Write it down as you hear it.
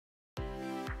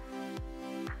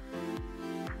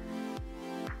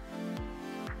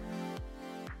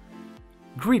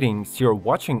Greetings, you're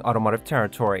watching Automotive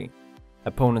Territory.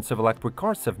 Opponents of electric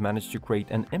cars have managed to create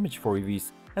an image for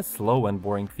EVs as slow and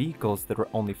boring vehicles that are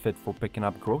only fit for picking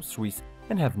up groceries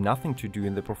and have nothing to do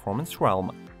in the performance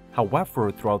realm. However,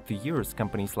 throughout the years,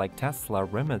 companies like Tesla,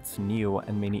 Rimac, NIO,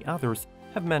 and many others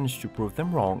have managed to prove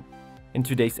them wrong. In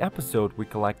today's episode, we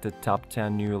collected top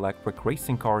 10 new electric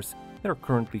racing cars that are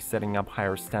currently setting up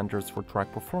higher standards for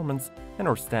track performance and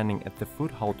are standing at the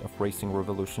foothold of racing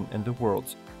revolution in the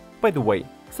world. By the way,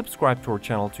 subscribe to our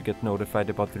channel to get notified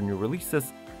about the new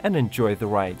releases and enjoy the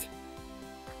ride.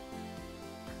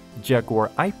 Jaguar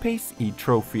IPAS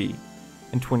E-Trophy.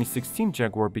 In 2016,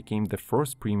 Jaguar became the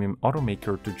first premium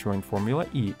automaker to join Formula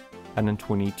E, and in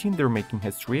 2018 they're making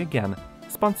history again,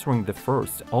 sponsoring the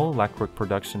first all-electric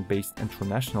production-based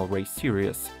international race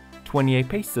series. 20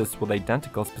 IPASes with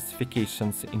identical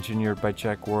specifications, engineered by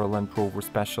Jaguar Land Rover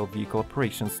Special Vehicle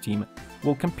Operations Team,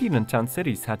 will compete in 10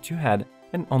 cities head-to-head,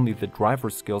 and only the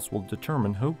driver's skills will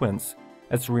determine who wins.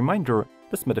 As a reminder,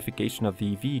 this modification of the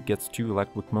Evie gets 2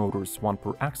 electric motors, 1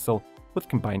 per axle, with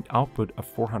combined output of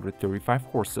 435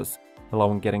 horses,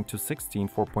 allowing getting to 60 in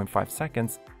 4.5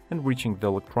 seconds and reaching the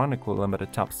electronically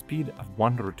limited top speed of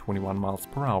 121 miles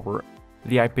per hour.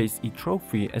 The IPAS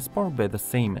E-Trophy is powered by the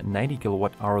same 90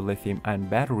 kWh lithium-ion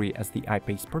battery as the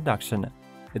IPAS production.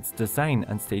 Its design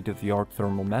and state-of-the-art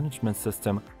thermal management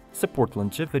system support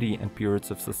longevity and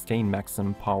periods of sustained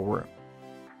maximum power.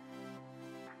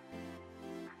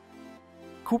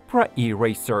 Cupra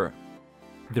Eraser.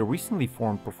 The recently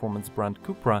formed performance brand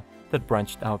Cupra that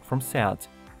branched out from Seat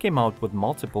came out with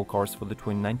multiple cars for the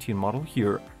 2019 model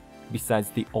year.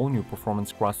 Besides the all-new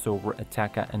performance crossover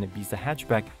Ateca and Ibiza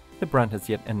hatchback, the brand has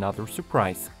yet another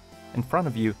surprise. In front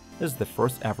of you is the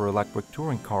first ever electric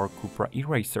touring car Cupra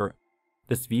Eraser.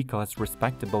 This vehicle has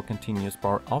respectable continuous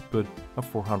power output of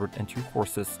 402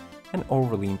 horses and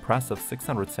overly impressive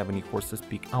 670 horses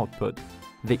peak output.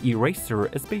 The Eraser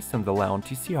is based on the Leon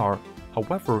TCR,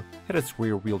 however, it has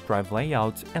rear-wheel drive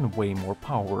layout and way more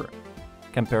power.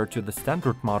 Compared to the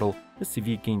standard model, the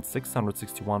CV gained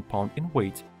 661 pounds in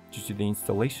weight due to the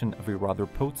installation of a rather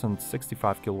potent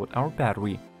 65 kWh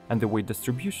battery, and the weight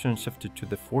distribution shifted to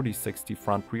the 40-60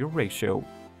 front-rear ratio.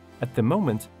 At the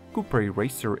moment, Cupra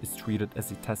Eraser is treated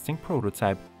as a testing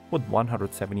prototype with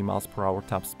 170 miles per hour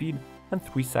top speed and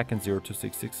 3 seconds 0 to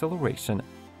 60 acceleration,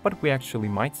 but we actually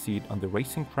might see it on the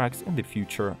racing tracks in the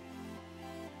future.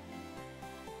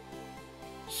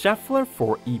 Schaeffler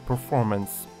For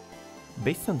e-Performance.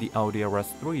 Based on the Audi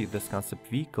RS3, this concept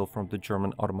vehicle from the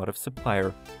German automotive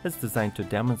supplier is designed to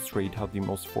demonstrate how the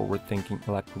most forward-thinking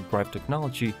electric drive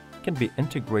technology can be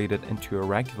integrated into a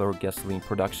regular gasoline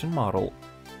production model.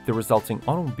 The resulting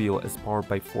automobile is powered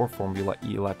by 4 Formula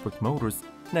E electric motors,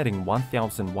 netting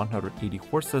 1,180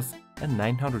 horses and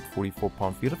 944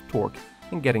 pound-feet of torque,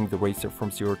 and getting the racer from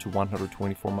 0 to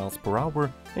 124 miles per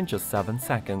hour in just 7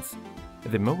 seconds.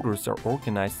 The motors are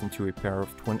organized into a pair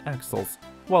of twin axles,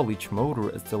 while each motor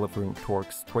is delivering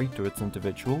torque straight to its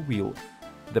individual wheel.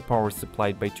 The power is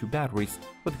supplied by 2 batteries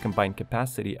with a combined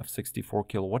capacity of 64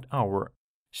 kWh.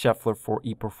 Schaeffler For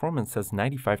e-Performance has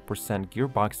 95%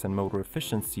 gearbox and motor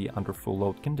efficiency under full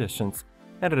load conditions,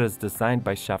 and it is designed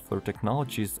by Schaeffler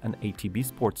Technologies and ATB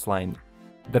Sportsline.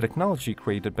 The technology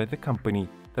created by the company,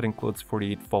 that includes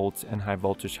 48-volt and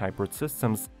high-voltage hybrid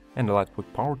systems and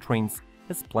electric powertrains,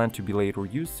 is planned to be later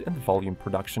used in the volume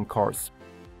production cars.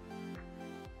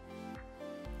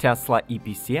 Tesla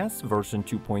EPCS version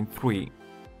 2.3.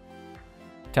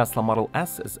 Tesla Model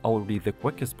S is already the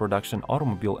quickest production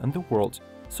automobile in the world,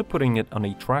 so putting it on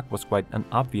a track was quite an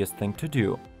obvious thing to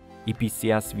do.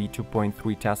 EPCS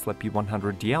V2.3 Tesla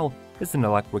P100DL is an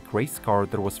electric race car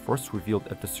that was first revealed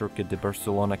at the Circuit de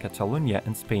Barcelona, Catalonia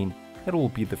in Spain. It will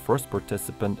be the first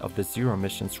participant of the Zero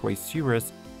Emissions Race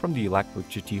Series from the Electric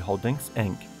GT Holdings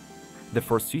Inc. The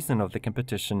first season of the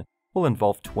competition will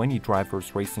involve 20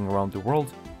 drivers racing around the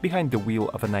world behind the wheel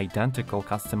of an identical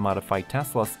custom-modified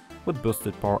Teslas with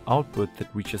boosted power output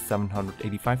that reaches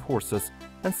 785 horses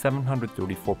and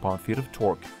 734 pound-feet of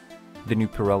torque. The new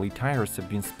Pirelli tires have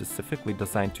been specifically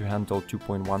designed to handle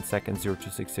 2.1 seconds 0 to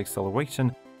 60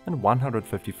 acceleration and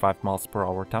 155 miles per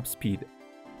hour top speed.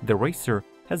 The Racer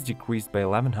has decreased by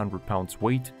 1,100 pounds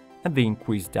weight, and they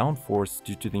increased downforce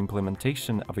due to the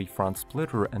implementation of a front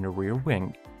splitter and a rear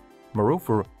wing.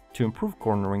 Moreover, to improve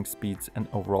cornering speeds and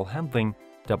overall handling,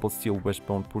 double steel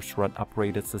wishbone pushrod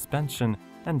uprated suspension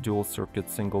and dual-circuit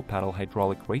single-pedal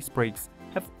hydraulic race brakes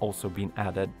have also been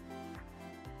added.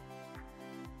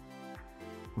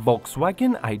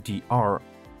 Volkswagen ID R.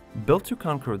 Built to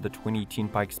conquer the 2018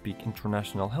 Pikes Peak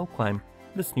International Hill Climb,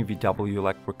 this new VW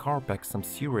electric car packs some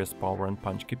serious power and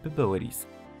punch capabilities.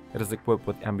 It is equipped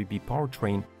with MBB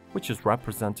powertrain, which is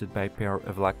represented by a pair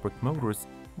of electric motors,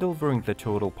 delivering the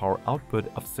total power output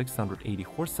of 680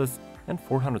 horses and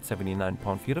 479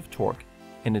 pound-feet of torque.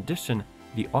 In addition,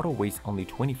 the auto weighs only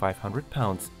 2,500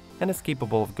 pounds and is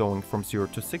capable of going from 0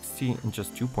 to 60 in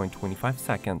just 2.25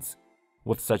 seconds.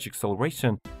 With such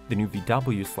acceleration, the new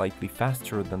VW is slightly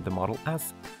faster than the Model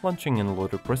S, launching in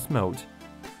ludicrous mode.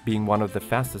 Being one of the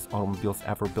fastest automobiles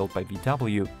ever built by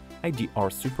VW, ID.R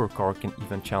supercar can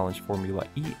even challenge Formula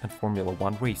E and Formula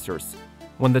 1 racers.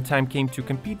 When the time came to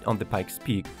compete on the Pikes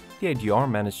Peak, the ID.R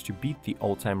managed to beat the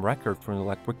all-time record for an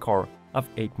electric car of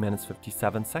 8 minutes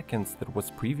 57 seconds that was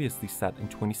previously set in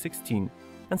 2016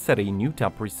 and set a new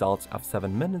top result of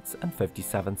 7 minutes and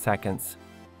 57 seconds.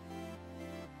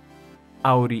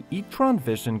 Audi eTron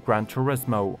Vision Gran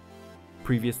Turismo.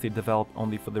 Previously developed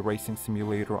only for the racing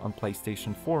simulator on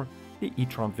PlayStation 4, the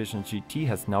eTron Vision GT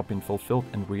has now been fulfilled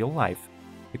in real life.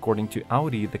 According to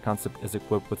Audi, the concept is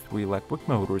equipped with 3 electric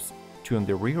motors, 2 on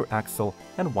the rear axle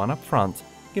and 1 up front,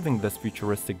 giving this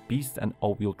futuristic beast an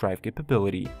all-wheel drive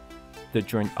capability. The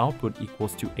joint output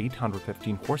equals to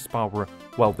 815 horsepower,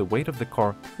 while the weight of the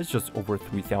car is just over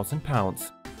 3,000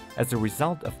 pounds. As a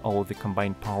result of all of the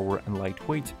combined power and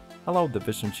lightweight, allowed the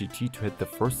Vision GT to hit the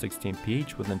first 60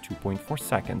 mph within 2.4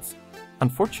 seconds.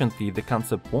 Unfortunately, the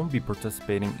concept won't be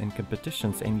participating in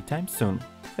competitions anytime soon.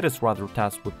 It is rather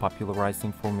tasked with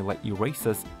popularizing Formula E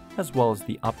races, as well as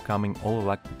the upcoming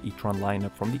all-electric e-tron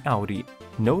lineup from the Audi.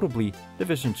 Notably, the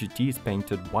Vision GT is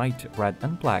painted white, red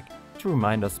and black to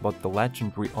remind us about the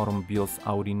legendary automobiles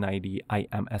Audi 90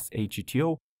 IMSA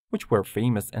GTO, which were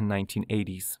famous in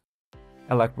 1980s.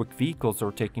 Electric vehicles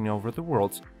are taking over the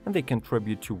world, and they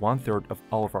contribute to 1/3 of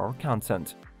all of our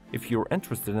content. If you're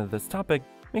interested in this topic,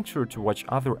 make sure to watch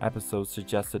other episodes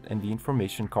suggested in the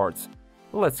information cards.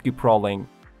 Let's keep rolling.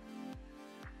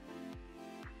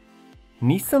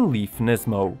 Nissan Leaf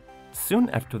Nismo. Soon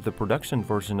after the production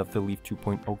version of the Leaf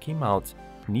 2.0 came out,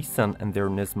 Nissan and their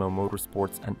Nismo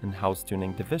Motorsports and in-house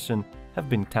tuning division have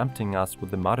been tempting us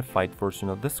with the modified version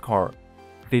of this car.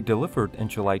 They delivered in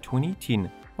July 2018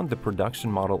 when the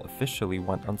production model officially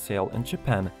went on sale in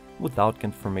Japan without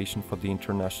confirmation for the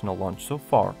international launch so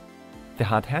far. The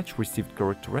hot hatch received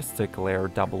characteristic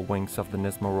layered double wings of the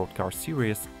Nismo road car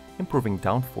series, improving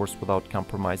downforce without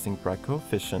compromising drag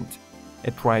coefficient.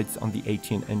 It rides on the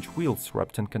 18-inch wheels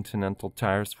wrapped in Continental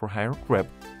tires for higher grip,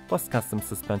 plus custom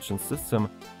suspension system,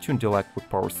 tuned electric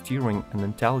power steering and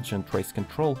intelligent race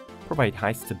control provide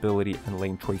high stability and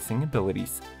lane tracing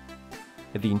abilities.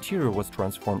 The interior was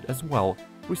transformed as well,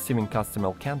 receiving custom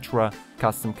Alcantara,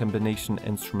 custom combination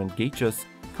instrument gauges,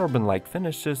 carbon-like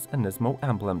finishes and Nismo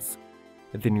emblems.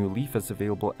 The new Leaf is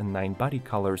available in 9 body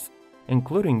colors,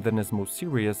 including the Nismo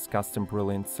Series Custom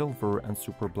Brilliant Silver and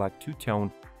Super Black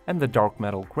two-tone, and the Dark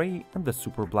Metal Grey and the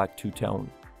Super Black two-tone.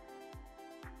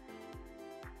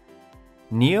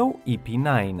 NIO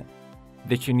EP9.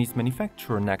 The Chinese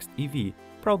manufacturer Next Evie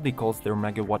proudly calls their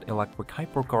megawatt electric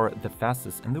hypercar the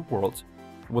fastest in the world.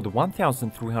 With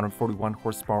 1,341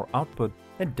 horsepower output,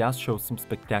 it does show some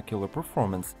spectacular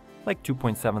performance, like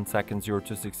 2.7 seconds 0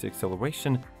 to 60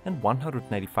 acceleration and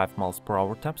 195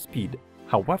 mph top speed.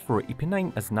 However,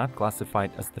 EP9 is not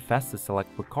classified as the fastest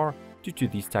electric car due to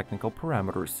these technical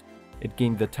parameters. It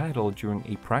gained the title during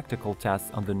a practical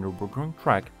test on the Nürburgring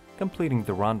track, completing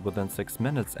the run within 6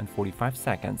 minutes and 45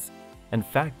 seconds. In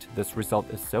fact, this result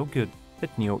is so good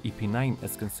that NIO EP9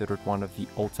 is considered one of the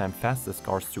all-time fastest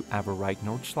cars to ever ride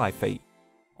Nordschleife.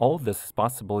 All this is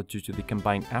possible due to the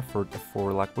combined effort of 4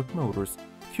 electric motors,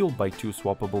 fueled by 2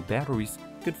 swappable batteries,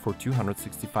 good for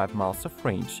 265 miles of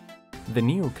range. The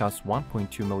NIO cost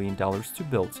 $1.2 million to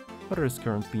build, but it is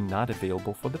currently not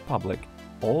available for the public.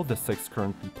 All the 6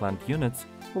 currently planned units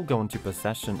will go into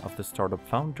possession of the startup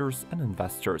founders and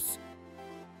investors.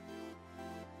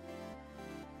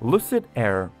 Lucid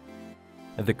Air.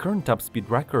 The current top speed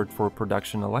record for a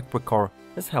production electric car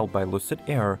is held by Lucid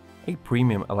Air, a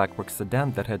premium electric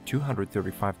sedan that had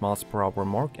 235 mph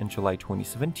mark in July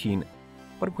 2017.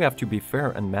 But we have to be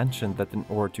fair and mention that in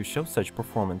order to show such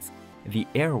performance, the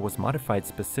Air was modified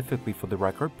specifically for the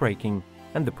record breaking,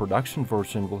 and the production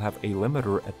version will have a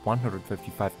limiter at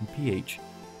 155 mph.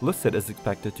 Lucid is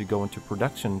expected to go into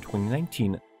production in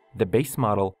 2019. The base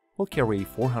model will carry a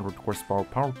 400 horsepower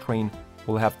powertrain,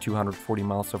 will have 240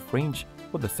 miles of range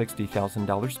with a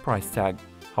 $60,000 price tag.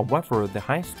 However, the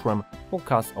highest trim will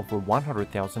cost over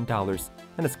 $100,000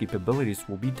 and its capabilities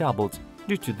will be doubled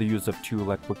due to the use of 2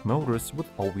 electric motors with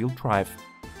all-wheel drive.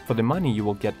 For the money, you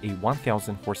will get a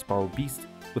 1,000 horsepower beast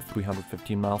with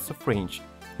 315 miles of range.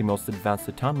 The most advanced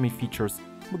autonomy features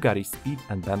Bugatti speed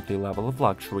and Bentley level of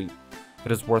luxury.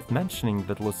 It is worth mentioning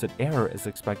that Lucid Air is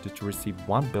expected to receive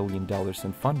 $1 billion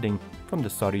in funding from the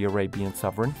Saudi Arabian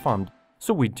Sovereign Fund,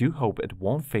 so we do hope it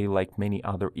won't fail like many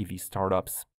other EV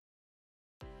startups.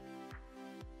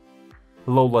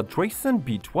 Lola-Drayson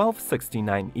B12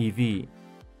 69 EV.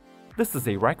 This is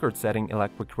a record-setting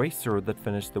electric racer that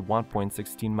finished the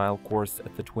 1.16-mile course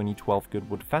at the 2012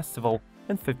 Goodwood Festival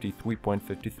in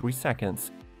 53.53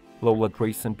 seconds.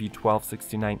 Lola-Drayson B12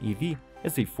 69 EV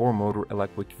is a 4-motor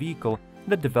electric vehicle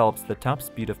that develops the top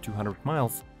speed of 200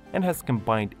 miles and has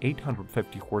combined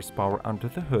 850 horsepower under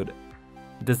the hood.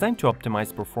 Designed to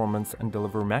optimize performance and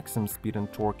deliver maximum speed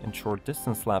and torque in short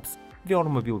distance laps, the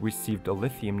automobile received a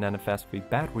lithium nanophosphate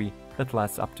battery that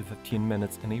lasts up to 15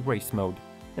 minutes in a race mode,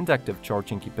 inductive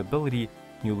charging capability,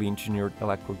 newly engineered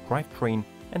electric drivetrain,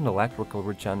 and electrical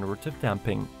regenerative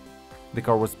damping. The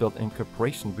car was built in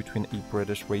cooperation between a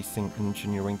British racing and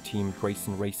engineering team,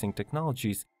 Drayson Racing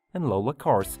Technologies, and Lola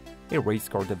Cars, a race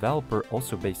car developer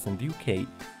also based in the UK.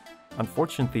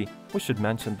 Unfortunately, we should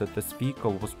mention that this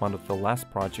vehicle was one of the last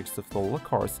projects of Lola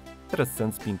Cars that has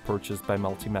since been purchased by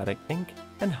Multimatic Inc.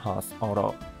 and Haas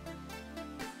Auto.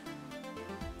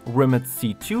 Rimac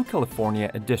C2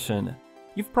 California Edition.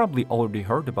 You've probably already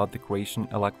heard about the Croatian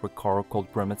electric car called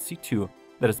Rimac C2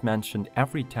 that is mentioned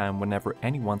every time whenever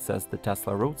anyone says the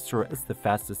Tesla Roadster is the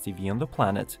fastest EV on the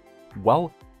planet.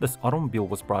 Well, this automobile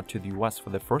was brought to the US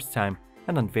for the first time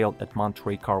and unveiled at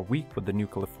Monterey Car Week with the new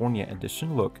California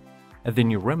Edition look. The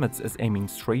new Rimac is aiming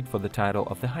straight for the title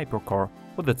of the hypercar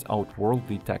with its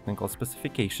outworldly technical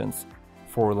specifications.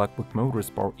 4 electric motors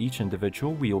power each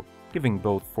individual wheel, giving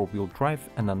both 4-wheel drive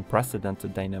and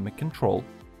unprecedented dynamic control.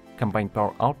 Combined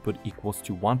power output equals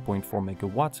to 1.4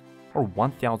 megawatts or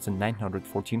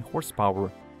 1,914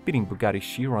 horsepower, beating Bugatti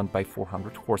Chiron by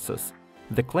 400 horses.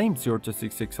 The claimed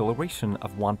 0-60 acceleration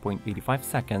of 1.85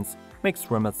 seconds makes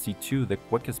Rimac C2 the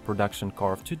quickest production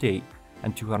car of today,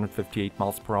 and 258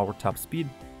 miles per hour top speed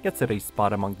gets it a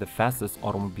spot among the fastest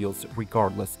automobiles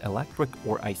regardless electric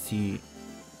or ICE.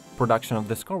 Production of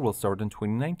this car will start in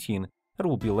 2019 and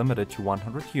will be limited to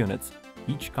 100 units,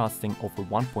 each costing over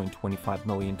 $1.25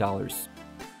 million.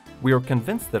 We are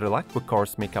convinced that electric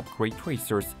cars make up great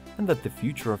racers and that the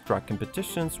future of track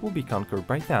competitions will be conquered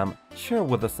by them. Share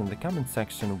with us in the comment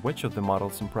section which of the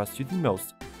models impressed you the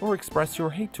most, or express your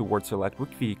hate towards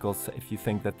electric vehicles if you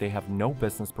think that they have no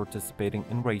business participating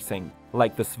in racing.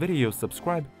 Like this video,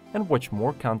 subscribe, and watch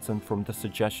more content from the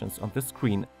suggestions on the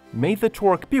screen. May the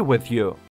torque be with you!